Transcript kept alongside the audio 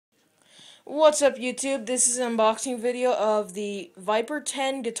What's up, YouTube? This is an unboxing video of the Viper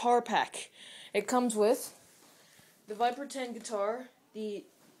 10 guitar pack. It comes with the Viper 10 guitar, the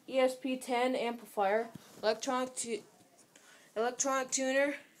ESP10 amplifier, electronic tuner,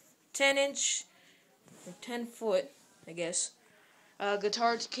 10-inch or 10-foot, I guess,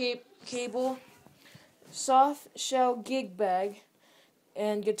 guitar cable, soft shell gig bag,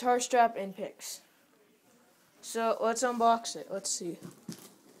 and guitar strap and picks. So let's unbox it. Let's see.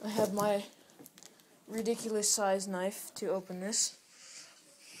 I have my ridiculous size knife to open this.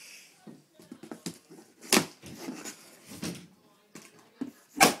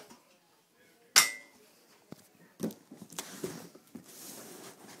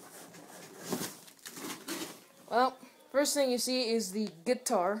 Well, first thing you see is the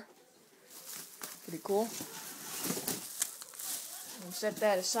guitar. Pretty cool. I'll set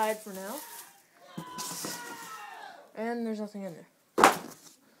that aside for now. And there's nothing in there.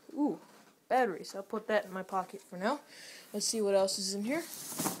 Ooh, batteries. I'll put that in my pocket for now. Let's see what else is in here.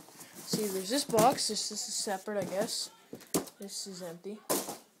 See, there's this box. This is separate, I guess. This is empty.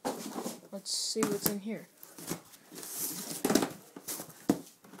 Let's see what's in here.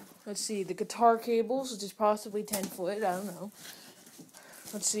 Let's see, the guitar cables, which is possibly 10-foot, I don't know.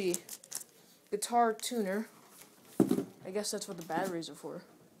 Let's see, guitar tuner. I guess that's what the batteries are for.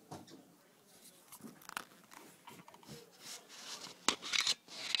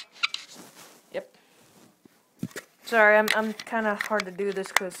 Yep. Sorry, I'm kind of hard to do this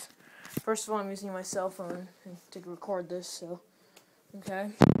because, first of all, I'm using my cell phone to record this, so,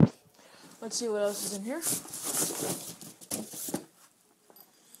 okay. Let's see what else is in here.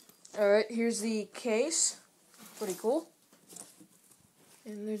 Alright, here's the case. Pretty cool.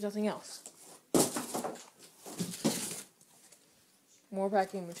 And there's nothing else. More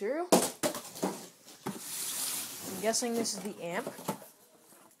packing material. I'm guessing this is the amp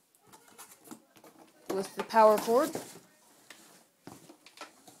with the power cord.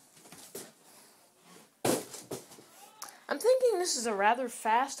 I'm thinking this is a rather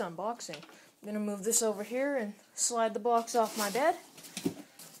fast unboxing. I'm going to move this over here and slide the box off my bed.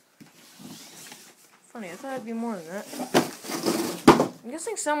 Funny, I thought it'd be more than that. I'm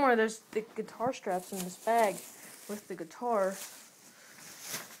guessing somewhere there's the guitar straps in this bag with the guitar.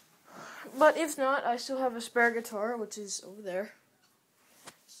 But if not, I still have a spare guitar, which is over there.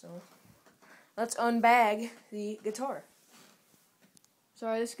 So, let's unbag the guitar.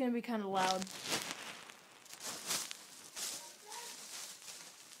 Sorry, this is going to be kind of loud.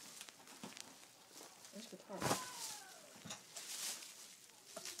 Nice guitar.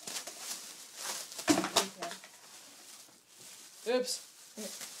 Okay. Oops. Here.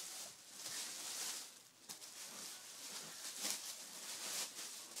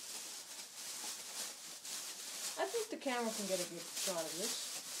 I think the camera can get a good shot of this.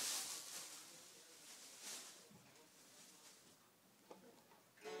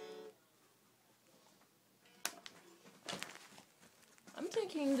 I'm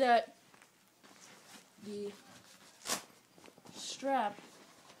thinking that the strap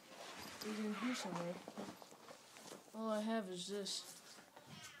is in here somewhere. All I have is this.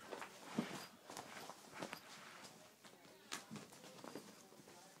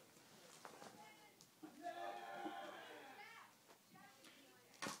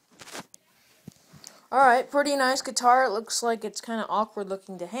 Alright, pretty nice guitar. It looks like it's kind of awkward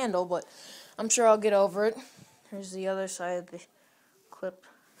looking to handle, but I'm sure I'll get over it. Here's the other side of the clip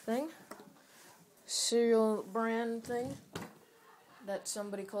thing. Serial brand thing. That's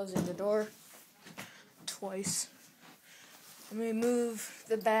somebody closing the door twice. Let me move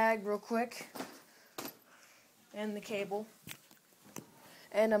the bag real quick. And the cable.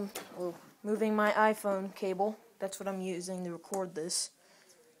 And I'm moving my iPhone cable. That's what I'm using to record this.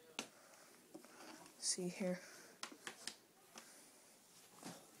 See here.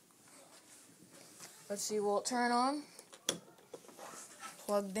 Let's see, will it turn on?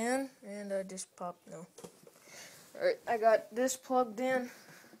 Plugged in, and I just popped, no. Alright, I got this plugged in.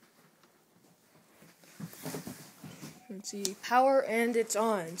 Let's see, power, and it's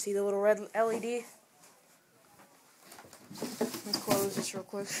on. See the little red LED? Let me close this real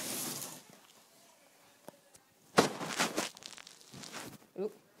quick.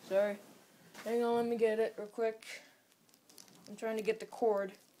 Oop, sorry. Hang on, let me get it real quick. I'm trying to get the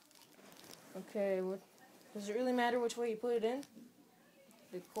cord. Okay, does it really matter which way you put it in?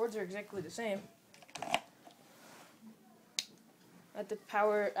 The cords are exactly the same. I have to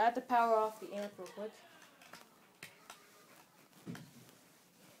power off the amp real quick.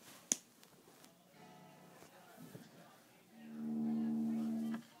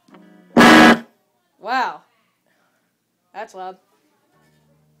 Wow. That's loud.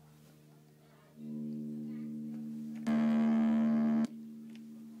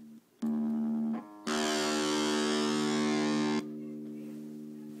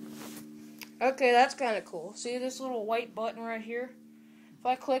 Okay, that's kind of cool. See this little white button right here? If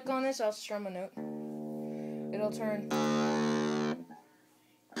I click on this, I'll strum a note. It'll turn.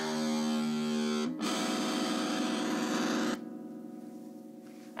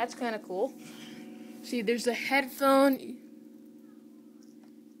 That's kind of cool. See, there's a headphone.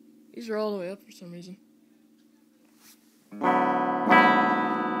 These are all the way up for some reason.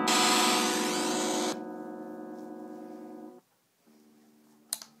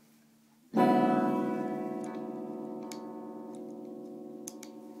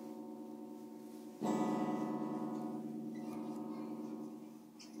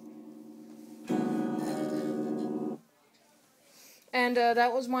 And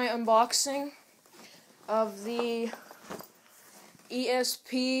that was my unboxing of the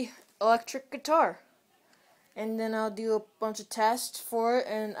ESP electric guitar. And then I'll do a bunch of tests for it,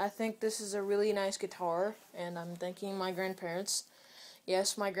 and I think this is a really nice guitar, and I'm thanking my grandparents.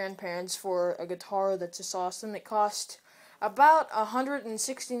 Yes, my grandparents for a guitar that's just awesome. It cost about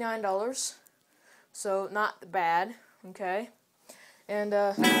 $169, so not bad, okay? And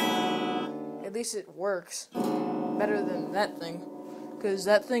at least it works better than that thing, because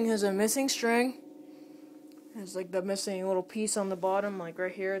that thing has a missing string. It's like the missing little piece on the bottom, like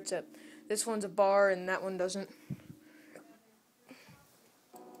right here. It's at this one's a bar and that one doesn't.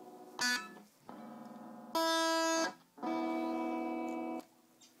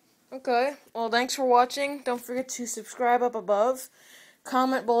 Okay, well, thanks for watching. Don't forget to subscribe up above,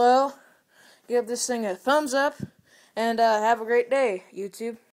 comment below, give this thing a thumbs up, and have a great day, YouTube.